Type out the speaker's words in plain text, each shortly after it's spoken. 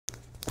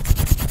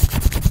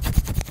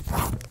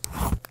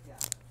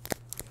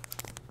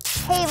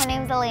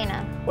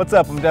Elena. What's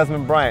up? I'm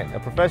Desmond Bryant, a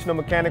professional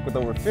mechanic with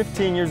over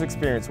 15 years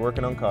experience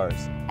working on cars.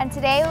 And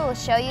today we will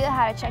show you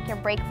how to check your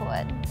brake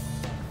fluid.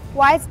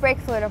 Why is brake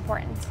fluid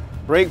important?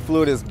 Brake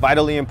fluid is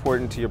vitally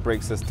important to your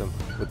brake system.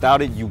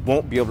 Without it, you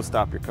won't be able to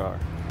stop your car.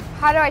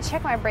 How do I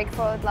check my brake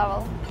fluid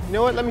level? You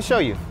know what? Let me show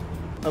you.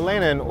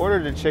 Elena, in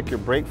order to check your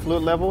brake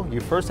fluid level,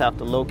 you first have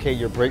to locate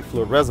your brake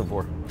fluid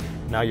reservoir.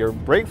 Now, your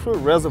brake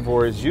fluid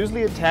reservoir is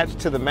usually attached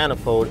to the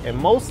manifold and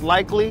most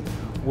likely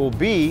will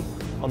be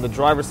on the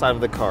driver's side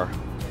of the car.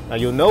 Now,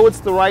 you'll know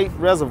it's the right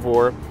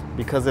reservoir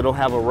because it'll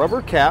have a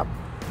rubber cap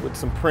with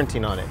some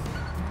printing on it.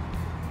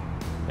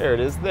 There it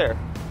is there.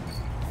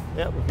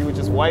 Yep, if you would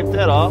just wipe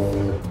that off,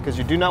 because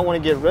you do not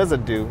want to get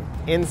residue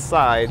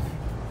inside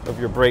of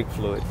your brake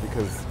fluid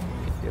because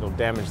it'll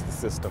damage the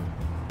system.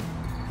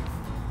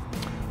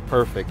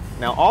 Perfect.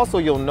 Now also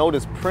you'll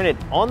notice printed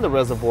on the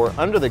reservoir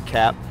under the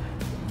cap,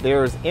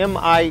 there's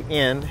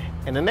MIN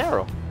and an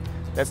arrow.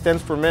 That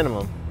stands for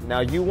minimum.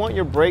 Now you want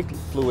your brake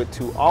fluid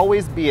to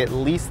always be at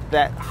least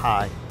that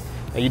high.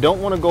 Now you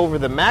don't want to go over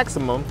the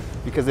maximum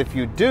because if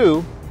you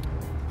do,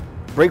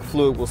 brake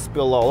fluid will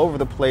spill all over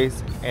the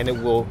place and it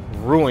will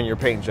ruin your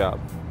paint job.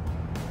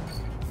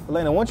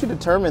 Elena, once you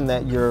determine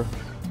that your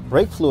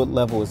brake fluid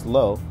level is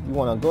low, you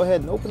want to go ahead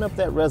and open up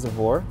that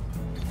reservoir.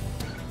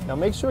 Now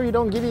make sure you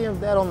don't get any of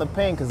that on the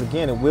paint because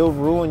again, it will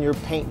ruin your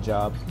paint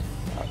job.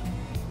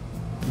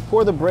 You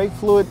pour the brake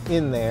fluid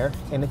in there,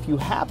 and if you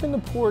happen to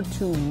pour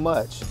too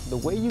much, the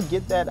way you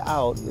get that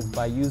out is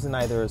by using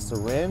either a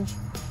syringe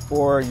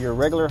or your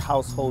regular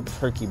household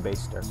turkey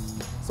baster.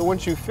 So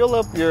once you fill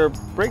up your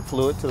brake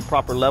fluid to the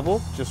proper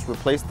level, just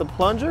replace the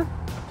plunger,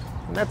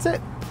 and that's it.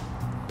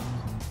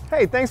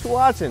 Hey, thanks for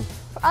watching.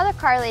 For other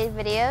car-related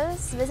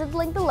videos, visit the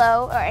link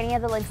below or any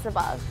of the links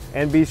above.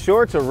 And be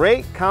sure to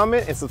rate,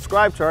 comment, and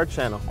subscribe to our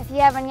channel. If you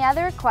have any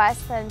other requests,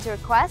 send them to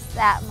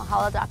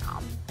requests@mahalodotcom.